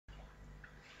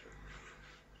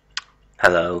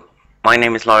Hello, my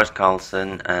name is Lars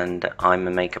Carlsson and I'm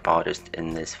a makeup artist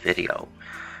in this video.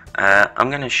 I'm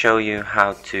going to show you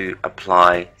how to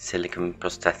apply silicone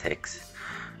prosthetics.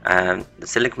 The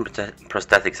silicone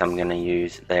prosthetics I'm going to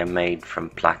use, they're made from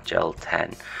Platgel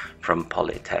 10 from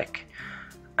Polytech.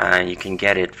 You can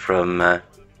get it from a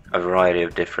variety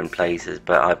of different places,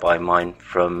 but I buy mine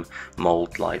from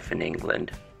Mould Life in England.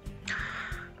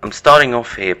 I'm starting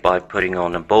off here by putting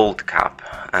on a bald cap.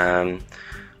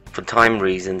 For time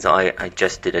reasons, I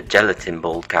just did a gelatin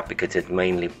bald cap because it's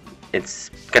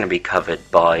going to be covered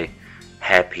by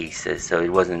hair pieces, so it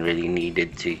wasn't really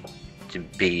needed to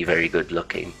be very good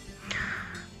looking.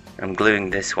 I'm gluing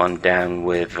this one down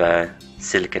with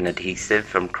silicone adhesive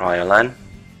from Kryolan.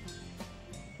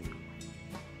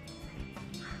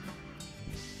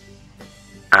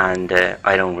 And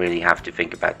I don't really have to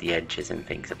think about the edges and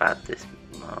things about this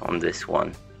on this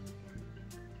one,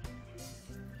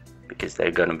 because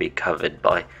they're going to be covered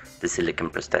by the silicone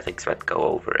prosthetics that go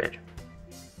over it.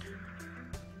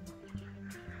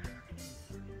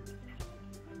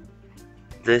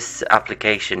 This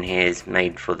application here is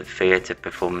made for the theatre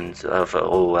performance of,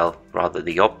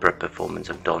 the opera performance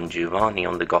of Don Giovanni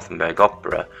on the Gothenburg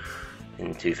Opera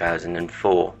in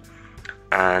 2004.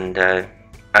 And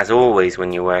as always,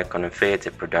 when you work on a theatre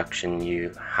production,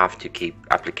 you have to keep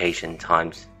application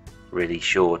times really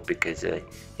short because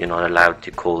you're not allowed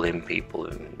to call in people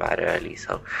that early.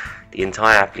 So the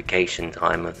entire application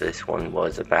time of this one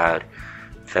was about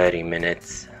 30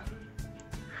 minutes.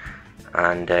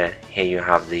 And here you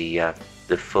have the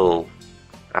full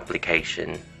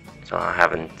application, so I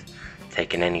haven't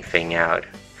taken anything out.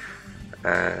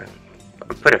 I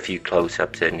put a few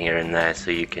close-ups in here and there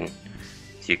so you can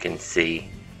see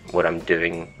what I'm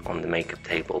doing on the makeup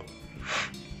table.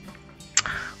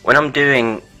 When I'm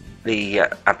doing the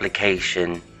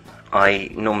application, I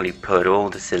normally put all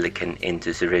the silicone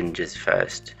into syringes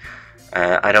first.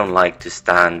 I don't like to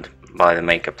stand by the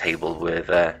makeup table with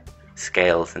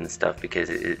scales and stuff because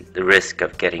the risk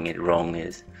of getting it wrong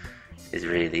is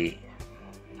really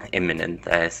imminent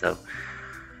there. So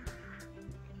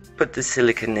put the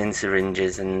silicone in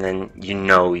syringes and then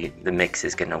the mix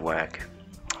is going to work.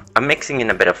 I'm mixing in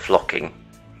a bit of flocking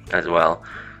as well,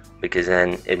 because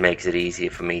then it makes it easier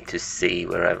for me to see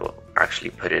where I've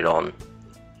actually put it on.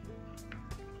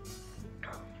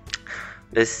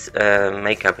 This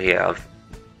makeup here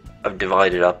I've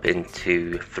divided up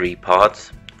into 3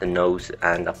 parts: the nose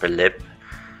and upper lip,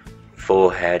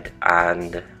 forehead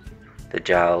and the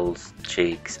jowls,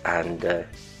 cheeks and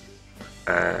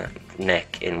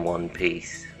neck in one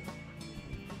piece.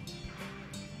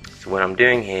 So what I'm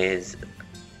doing here is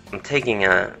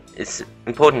it's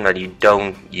important that you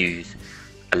don't use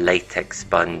a latex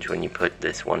sponge when you put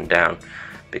this one down,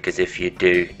 because if you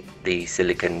do, the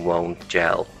silicone won't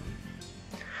gel.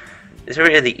 It's a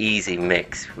really easy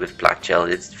mix with black gel.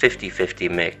 It's 50-50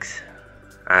 mix,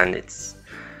 and it's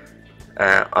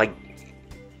I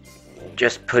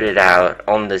just put it out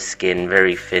on the skin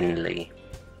very thinly.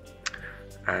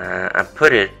 I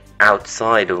put it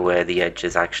outside of where the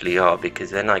edges actually are, because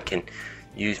then I can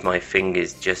use my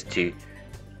fingers just to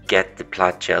get the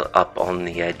plat gel up on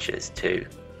the edges too,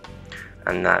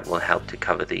 and that will help to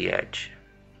cover the edge.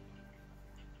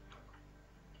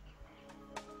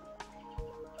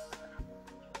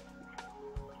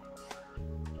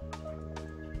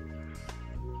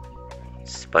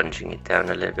 Sponging it down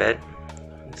a little bit,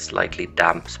 slightly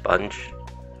damp sponge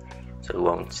so it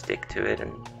won't stick to it.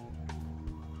 And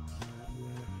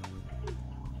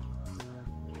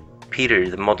Peter,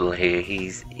 the model here,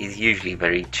 he's usually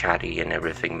very chatty and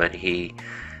everything, but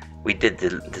we did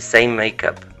the same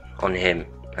makeup on him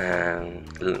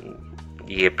the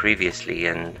year previously,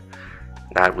 and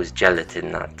that was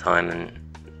gelatin that time, and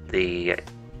it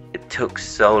took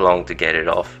so long to get it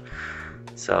off.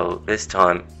 So this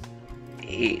time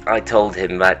I told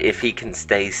him that if he can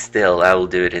stay still, I will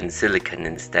do it in silicone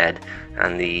instead,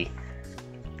 and the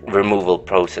removal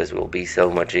process will be so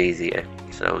much easier.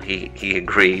 So he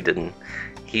agreed, and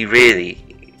he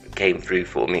really came through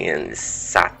for me and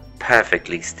sat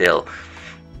perfectly still,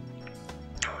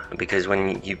 because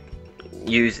when you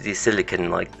use the silicone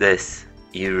like this,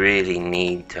 you really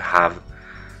need to have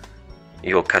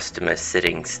your customer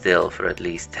sitting still for at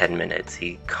least 10 minutes.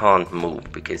 He can't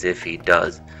move, because if he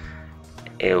does,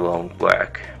 it won't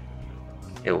work.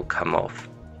 It will come off.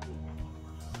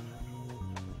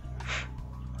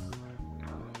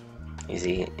 You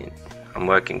see, I'm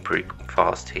working pretty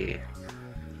fast here.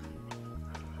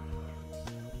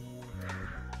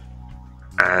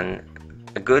 And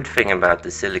a good thing about the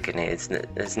silicone is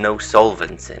that there's no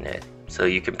solvents in it, so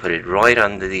you can put it right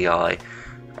under the eye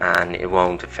and it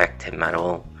won't affect him at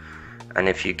all. And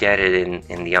if you get it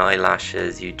in the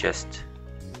eyelashes, you just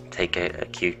take a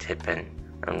Q-tip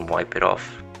and wipe it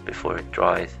off before it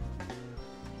dries.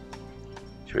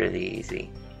 It's really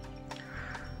easy.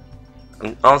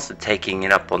 I'm also taking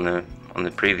it up on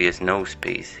the previous nose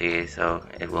piece here, so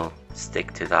it will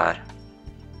stick to that.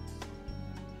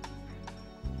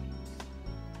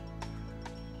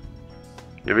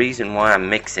 The reason why I'm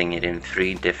mixing it in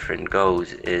 3 different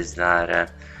goes is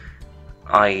that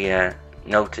I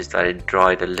noticed that it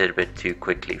dried a little bit too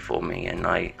quickly for me, and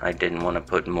I didn't want to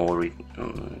put more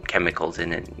chemicals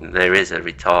in it. There is a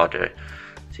retarder,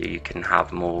 so you can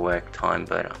have more work time,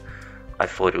 but I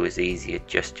thought it was easier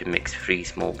just to mix 3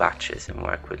 small batches and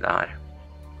work with that.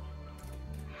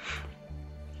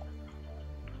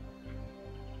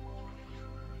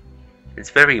 It's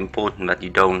very important that you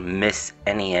don't miss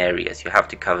any areas. You have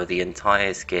to cover the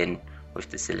entire skin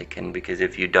with the silicone, because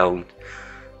if you don't,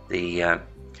 the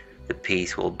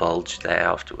piece will bulge there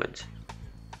afterwards.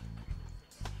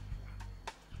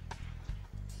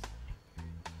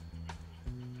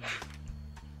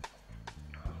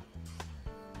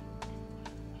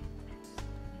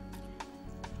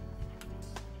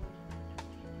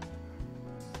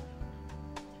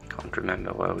 Can't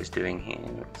remember what I was doing here.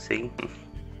 Let's see.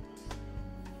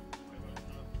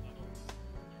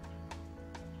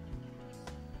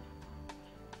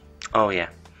 Oh yeah,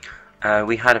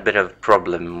 we had a bit of a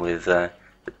problem with the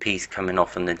piece coming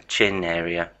off in the chin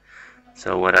area.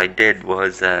 So what I did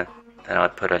was that I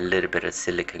put a little bit of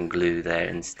silicone glue there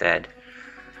instead,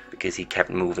 because he kept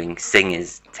moving.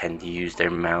 Singers tend to use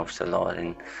their mouths a lot,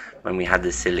 and when we had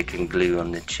the silicone glue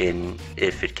on the chin,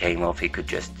 if it came off, he could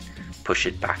just push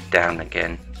it back down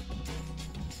again.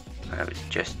 That was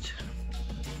just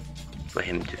for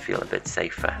him to feel a bit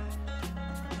safer.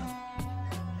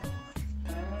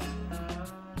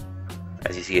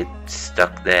 As you see, it's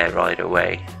stuck there right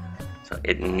away, so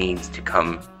it needs to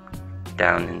come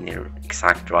down in the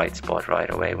exact right spot right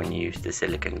away when you use the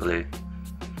silicone glue.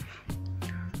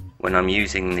 When I'm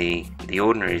using the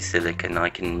ordinary silicone, I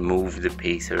can move the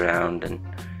piece around and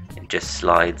it just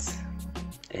slides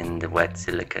in the wet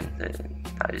silicone.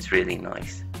 That is really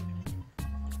nice.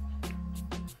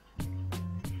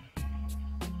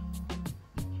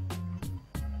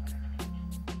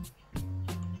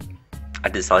 I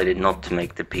decided not to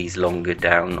make the piece longer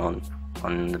down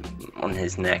on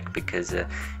his neck, because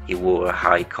he wore a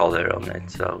high collar on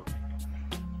it, so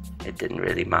it didn't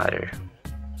really matter.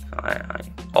 So I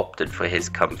opted for his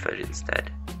comfort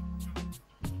instead.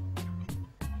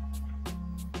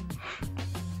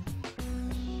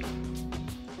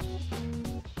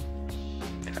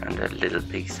 Found a little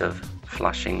piece of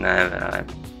flashing there that I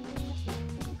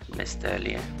missed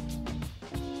earlier.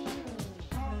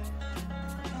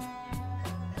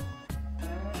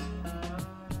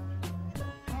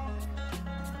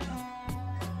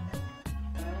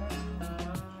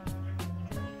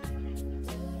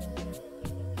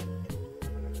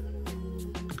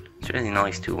 It's really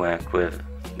nice to work with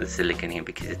the silicone here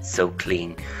because it's so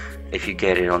clean. If you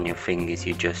get it on your fingers,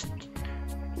 you just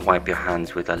wipe your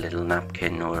hands with a little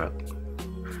napkin or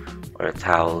a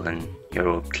towel and you're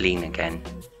all clean again.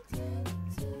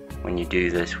 When you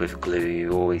do this with glue,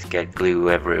 you always get glue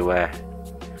everywhere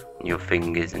on your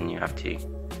fingers and you have to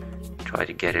try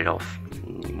to get it off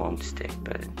and it won't stick,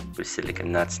 but with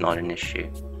silicone that's not an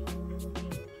issue.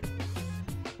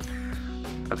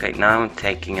 Okay, now I'm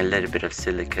taking a little bit of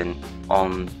silicone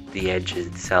on the edges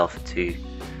itself to,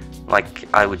 like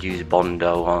I would use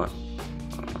Bondo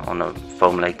on a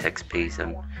foam latex piece.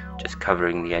 I'm just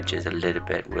covering the edges a little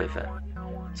bit with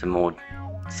some more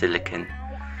silicone.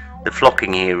 The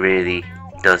flocking here really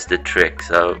does the trick,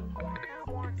 so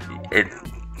it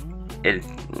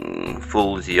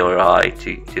fools your eye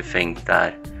to think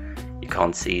that you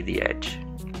can't see the edge.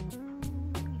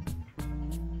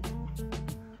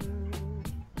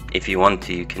 If you want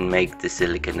to, you can make the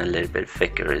silicone a little bit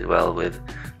thicker as well with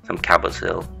some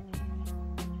Cabosil.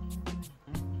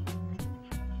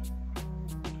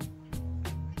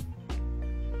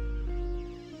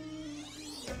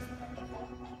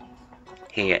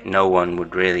 Here, no one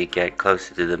would really get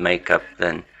closer to the makeup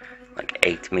than like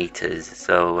 8 meters,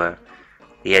 so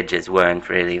the edges weren't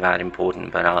really that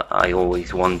important, but I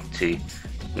always want to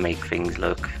make things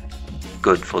look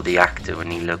good for the actor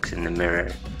when he looks in the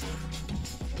mirror.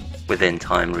 Within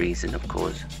time reason, of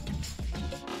course.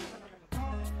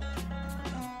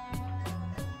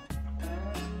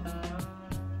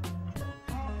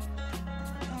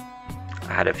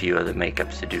 I had a few other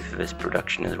makeups to do for this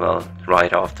production as well,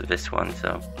 right after this one,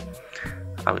 so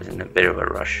I was in a bit of a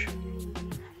rush.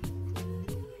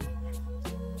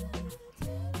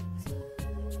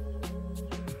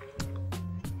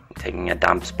 taking a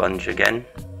damp sponge again.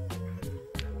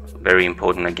 Very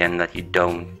important again that you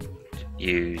don't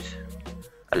use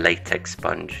a latex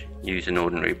sponge. Use an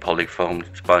ordinary polyfoam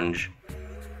sponge,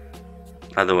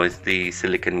 otherwise the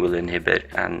silicone will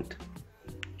inhibit and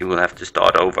you will have to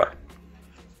start over.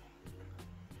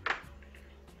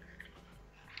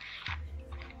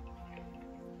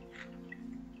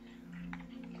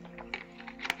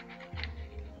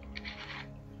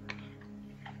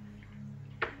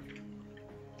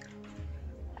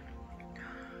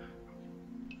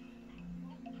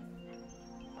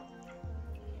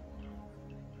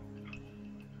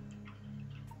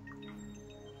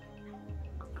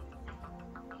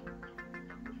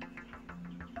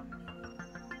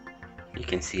 You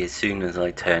can see as soon as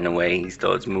I turn away he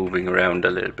starts moving around a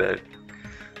little bit,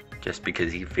 just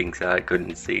because he thinks I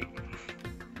couldn't see.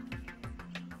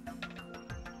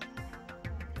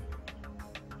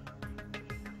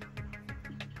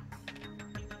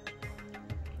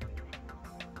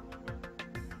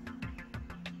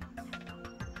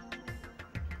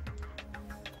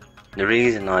 The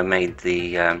reason I made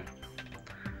the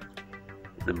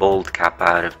mold cap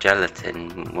out of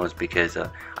gelatin was because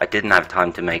I didn't have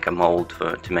time to make a mold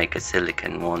to make a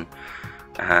silicone one,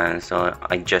 so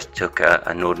I just took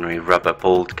an ordinary rubber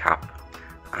mold cap,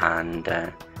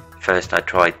 and first I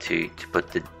tried to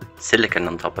put the silicone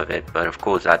on top of it, but of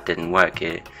course that didn't work.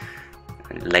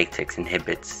 Latex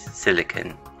inhibits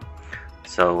silicone,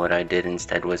 so what I did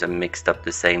instead was I mixed up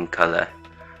the same color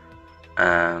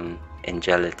in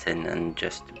gelatin and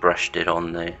just brushed it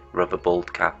on the rubber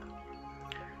mold cap.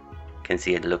 You can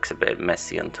see it looks a bit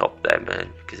messy on top there, but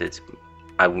because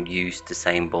I used the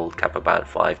same mold cap about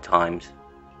 5 times.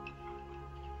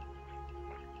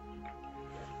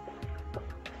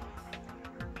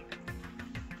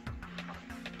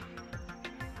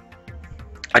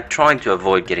 I tried to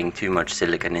avoid getting too much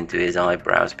silicone into his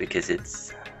eyebrows because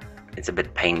it's a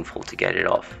bit painful to get it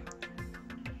off.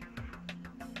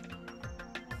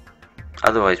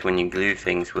 Otherwise, when you glue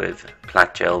things with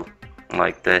plat gel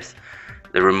like this,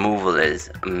 the removal is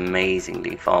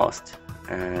amazingly fast.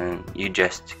 You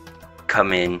just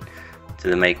come in to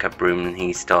the makeup room and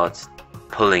he starts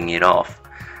pulling it off,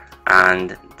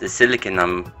 and the silicone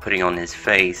I'm putting on his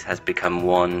face has become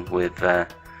one with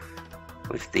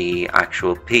the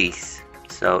actual piece,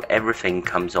 so everything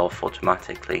comes off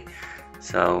automatically.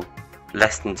 So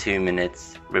less than 2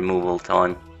 minutes removal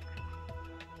time.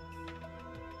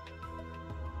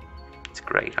 It's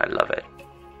great, I love it,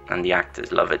 and the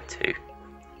actors love it too.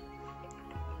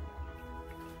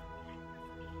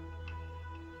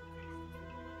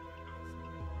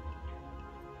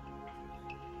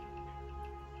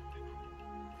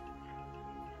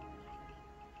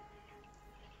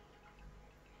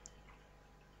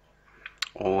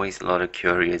 Always a lot of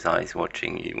curious eyes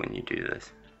watching you when you do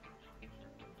this.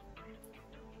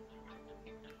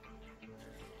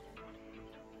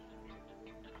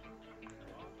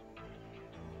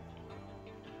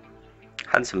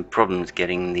 Had some problems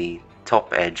getting the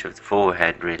top edge of the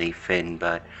forehead really thin,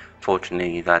 but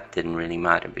fortunately that didn't really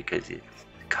matter because it's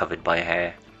covered by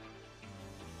hair.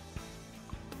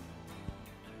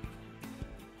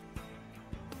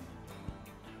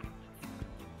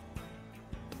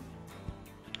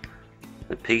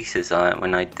 The pieces,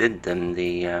 when I did them,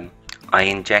 I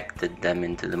injected them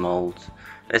into the molds.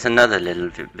 There's another little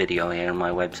video here on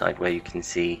my website where you can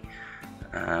see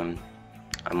a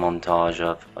montage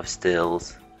of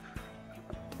stills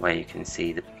where you can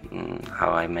see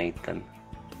how I made them.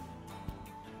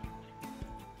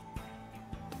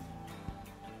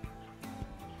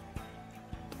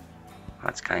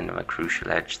 That's kind of a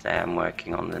crucial edge there. I'm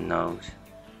working on the nose.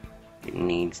 It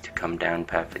needs to come down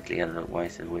perfectly,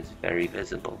 otherwise it was very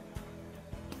visible.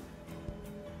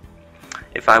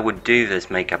 If I would do this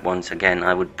makeup once again,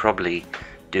 I would probably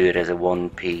do it as a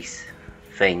one-piece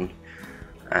thing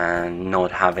and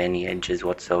not have any edges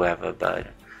whatsoever, but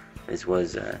this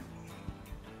was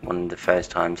one of the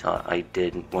first times I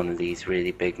did one of these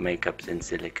really big makeups in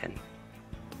silicone.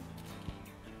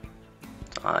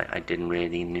 I didn't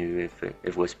really know if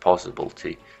it was possible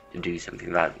to do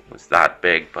something that was that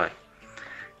big, but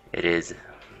it is.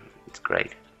 It's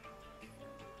great.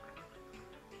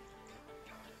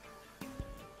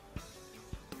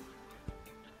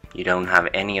 You don't have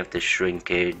any of the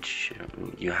shrinkage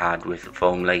you had with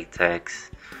foam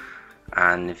latex,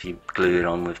 and if you glue it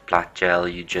on with plat gel,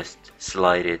 you just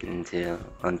slide it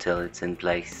until it's in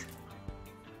place.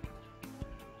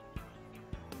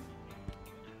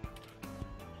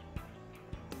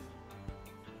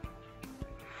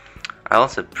 I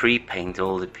also pre-paint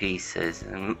all the pieces,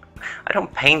 and I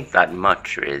don't paint that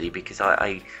much really because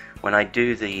I when I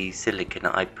do the silicone,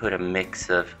 I put a mix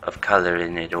of color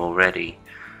in it already,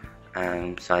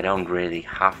 so I don't really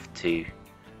have to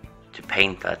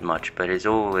paint that much. But it's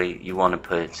always, you want to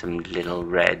put some little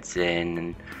reds in,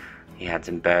 and he had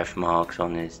some birthmarks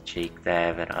on his cheek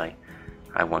there that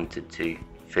I wanted to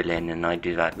fill in, and I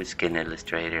do that with Skin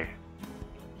Illustrator.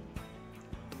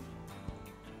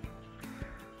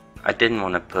 I didn't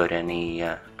want to put any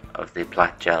of the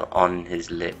black gel on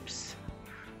his lips,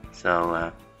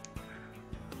 so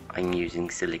I'm using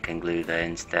silicone glue there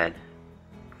instead.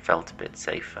 Felt a bit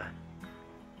safer.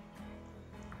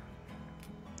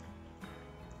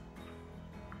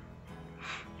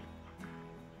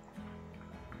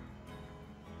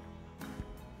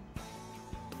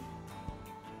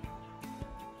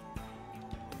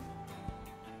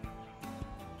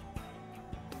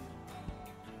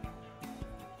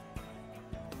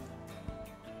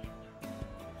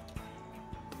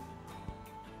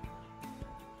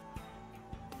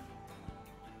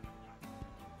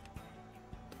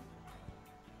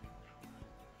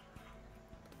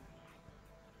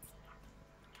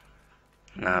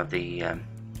 Now the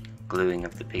gluing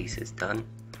of the piece is done.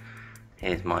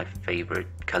 Here's my favorite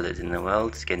colors in the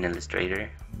world, Skin Illustrator.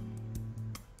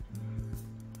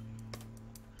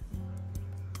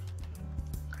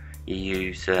 You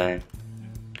use,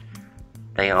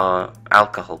 they are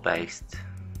alcohol based,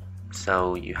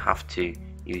 so you have to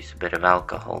use a bit of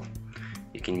alcohol.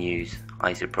 You can use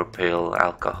isopropyl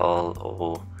alcohol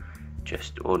or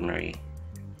just ordinary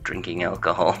drinking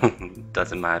alcohol,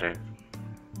 doesn't matter.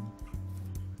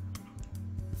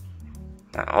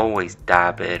 I always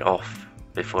dab it off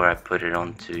before I put it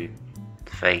onto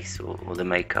the face or the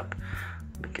makeup,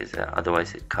 because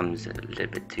otherwise it comes a little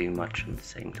bit too much at the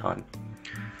same time.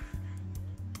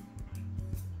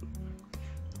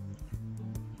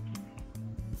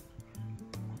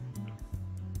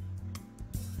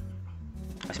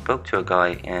 I spoke to a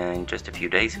guy just a few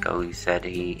days ago who said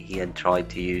he had tried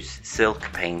to use silk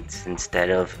paints instead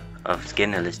of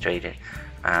Skin Illustrator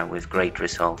with great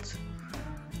results.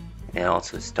 They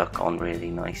also stuck on really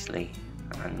nicely,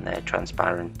 and they're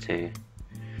transparent too.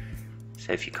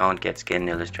 So if you can't get Skin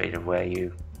Illustrator where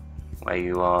you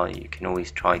are, you can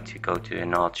always try to go to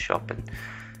an art shop and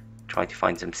try to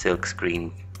find some silk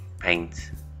screen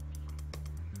paints.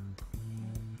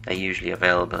 They're usually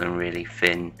available in really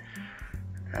thin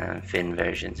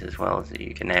versions as well, so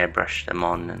you can airbrush them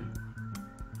on, and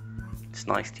it's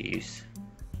nice to use.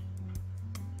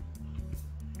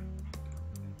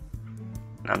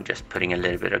 I'm just putting a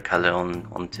little bit of colour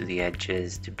onto the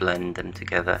edges to blend them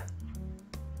together.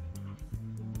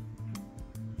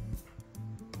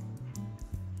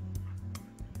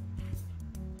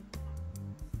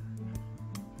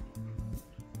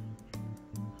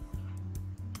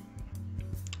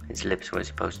 His lips were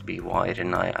supposed to be wide,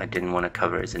 and I didn't want to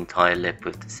cover his entire lip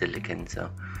with the silicone, so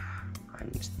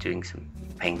I'm just doing some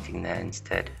painting there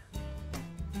instead.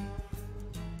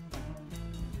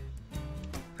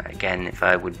 Again, if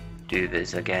I would do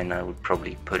this again, I would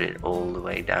probably put it all the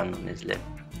way down on his lip,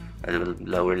 a little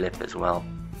lower lip as well,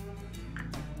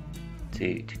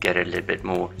 to get a little bit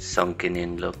more sunken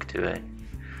in look to it.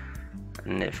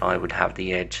 And if I would have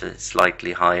the edge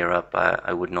slightly higher up,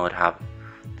 I would not have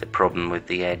the problem with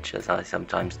the edge as I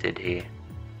sometimes did here.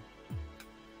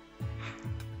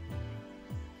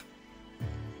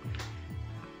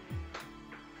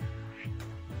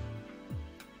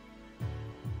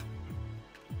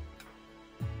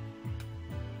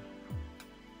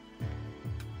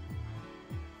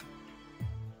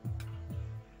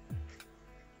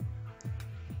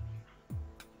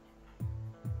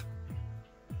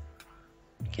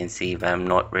 You can see that I'm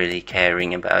not really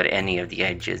caring about any of the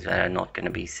edges that are not going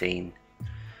to be seen,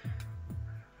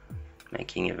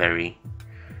 making it very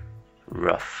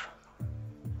rough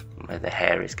where the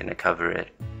hair is going to cover it.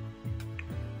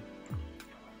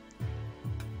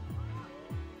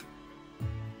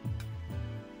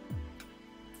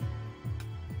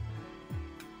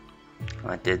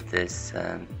 I did this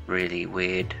really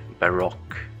weird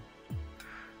Baroque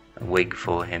wig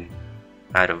for him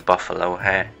out of buffalo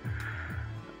hair.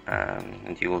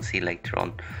 And you will see later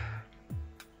on,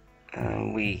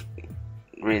 we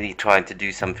really tried to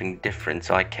do something different,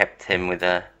 so I kept him with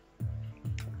a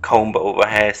comb over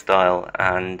hairstyle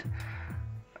and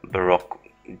Baroque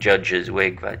judge's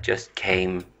wig that just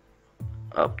came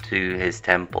up to his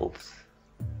temples.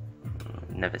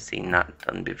 Never seen that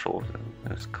done before, so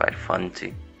it was quite fun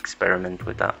to experiment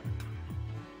with that.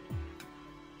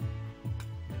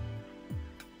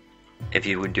 If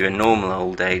you would do a normal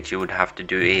old age, you would have to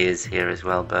do ears here as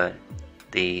well, but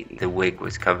the wig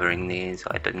was covering the ears,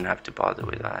 so I didn't have to bother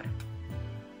with that.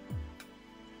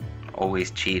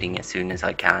 always cheating as soon as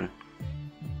I can.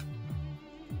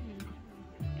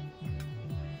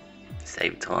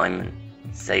 Save time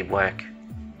and save work.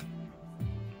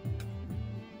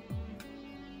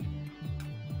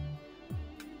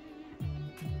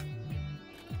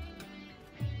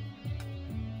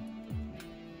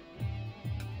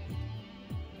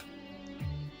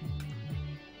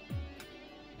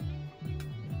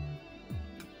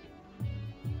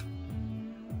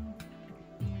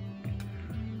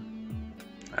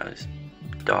 I was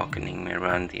darkening me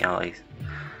around the eyes.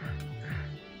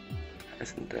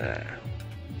 And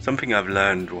something I've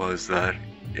learned was that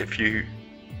if you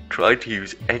try to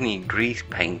use any grease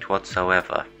paint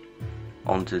whatsoever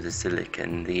onto the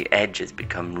silicone, the edges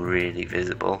become really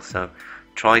visible. So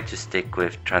try to stick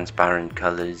with transparent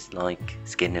colors like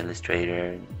Skin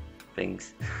Illustrator and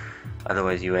things.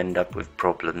 Otherwise you end up with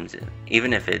problems.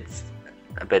 Even if it's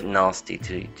a bit nasty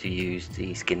to use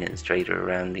the Skin Illustrator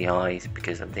around the eyes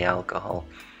because of the alcohol,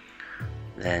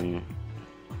 then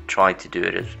try to do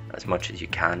it as much as you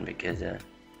can, because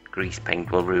grease paint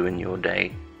will ruin your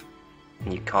day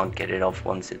and you can't get it off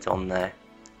once it's on there.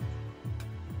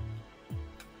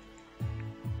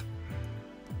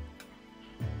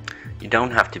 You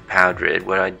don't have to powder it.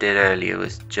 What I did earlier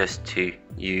was just to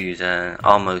use an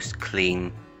almost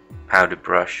clean powder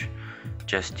brush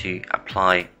just to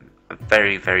apply a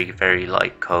very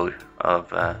light coat of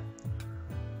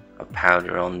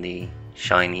powder on the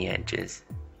shiny edges.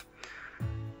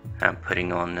 I'm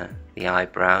putting on the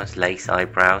eyebrows, lace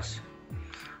eyebrows,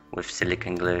 with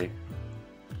silicone glue.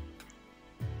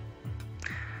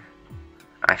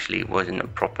 Actually, it wasn't a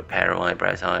proper pair of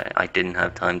eyebrows. I didn't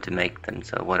have time to make them,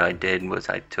 so what I did was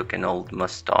I took an old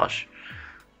mustache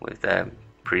with a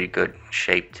pretty good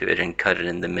shape to it and cut it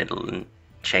in the middle and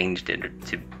changed it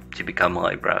to become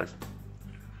eyebrows.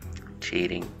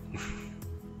 Cheating.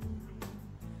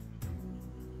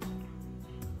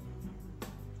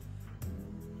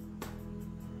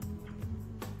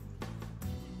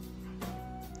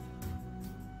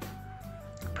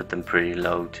 Put them pretty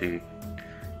low to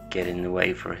get in the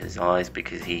way for his eyes,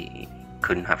 because he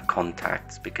couldn't have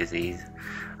contacts, because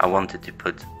I wanted to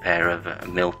put a pair of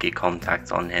milky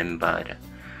contacts on him, but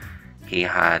he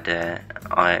had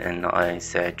an eye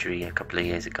surgery a couple of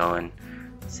years ago, and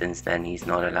since then he's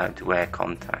not allowed to wear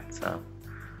contacts, so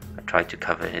I tried to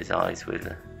cover his eyes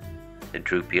with the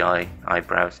droopy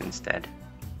eyebrows instead.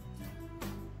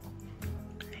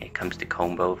 Here comes the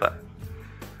comb over.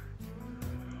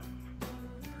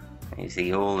 You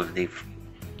see all of the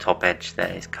top edge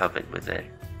there is covered with it.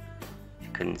 You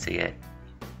couldn't see it.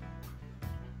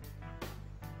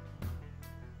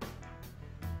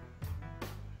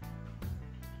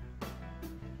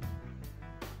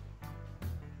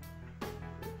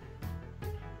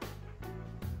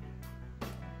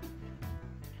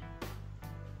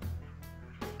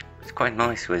 It's quite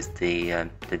nice with the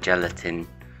gelatin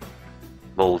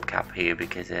bald cap here,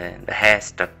 because the hair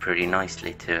stuck pretty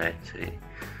nicely to it.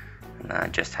 And I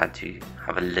just had to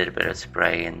have a little bit of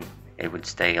spray and it would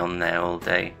stay on there all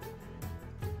day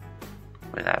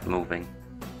without moving.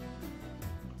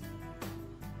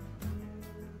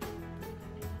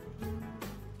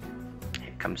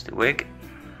 Here comes the wig.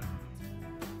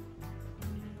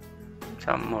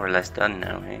 So I'm more or less done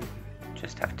now here.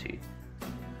 Just have to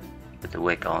put the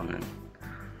wig on and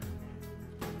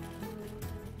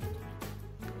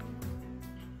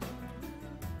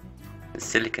the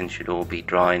silicone should all be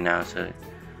dry now, so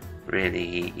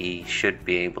really he should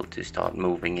be able to start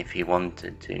moving if he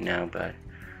wanted to now, but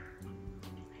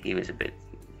he was a bit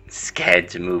scared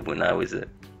to move when I was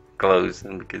close,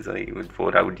 and because I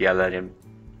thought I would yell at him.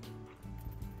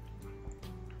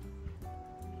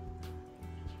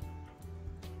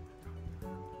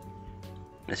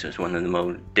 This was one of the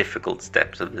most difficult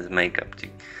steps of this makeup,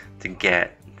 to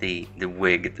get the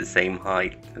wig at the same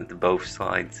height at both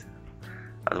sides.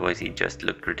 Otherwise he just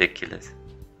looked ridiculous.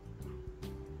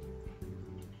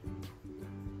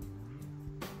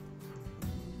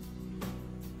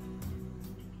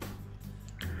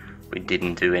 We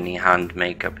didn't do any hand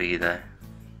makeup either,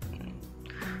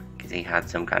 because he had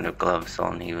some kind of gloves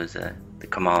on. He was the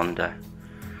commander,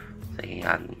 so he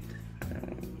had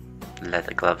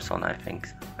leather gloves on, I think.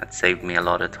 That saved me a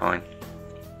lot of time.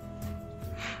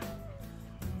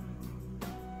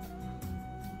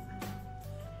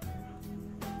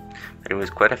 But it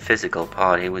was quite a physical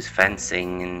part. He was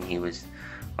fencing and he was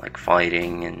like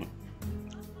fighting, and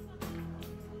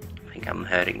I think I'm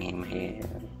hurting him here.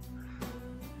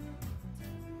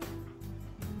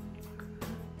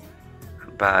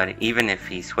 But even if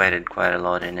he sweated quite a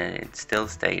lot in it, it still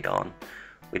stayed on.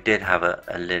 We did have a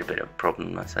little bit of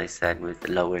problem, as I said, with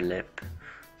the lower lip.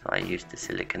 so I used the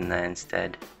silicone there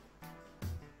instead.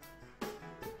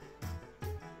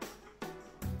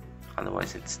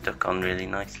 Otherwise it's stuck on really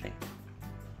nicely.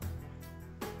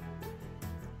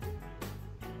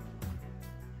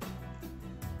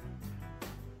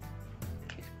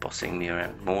 Keeps bossing me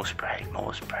around. More spray,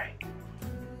 more spray.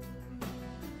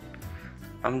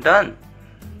 I'm done.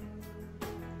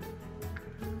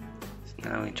 So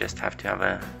now we just have to have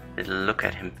a little look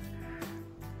at him.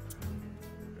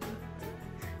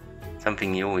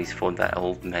 Something you always thought that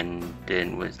old men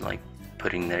did was like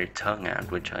putting their tongue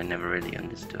out, which I never really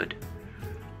understood.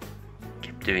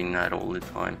 Kept doing that all the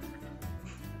time.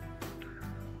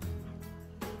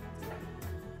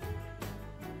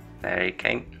 There he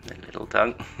came, the little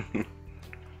tongue.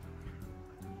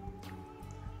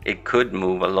 It could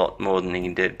move a lot more than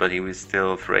he did, but he was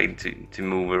still afraid to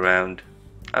move around.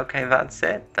 Okay, that's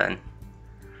it then.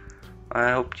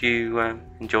 I hope you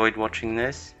enjoyed watching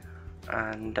this,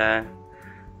 and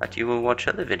that you will watch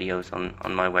other videos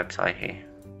on my website here.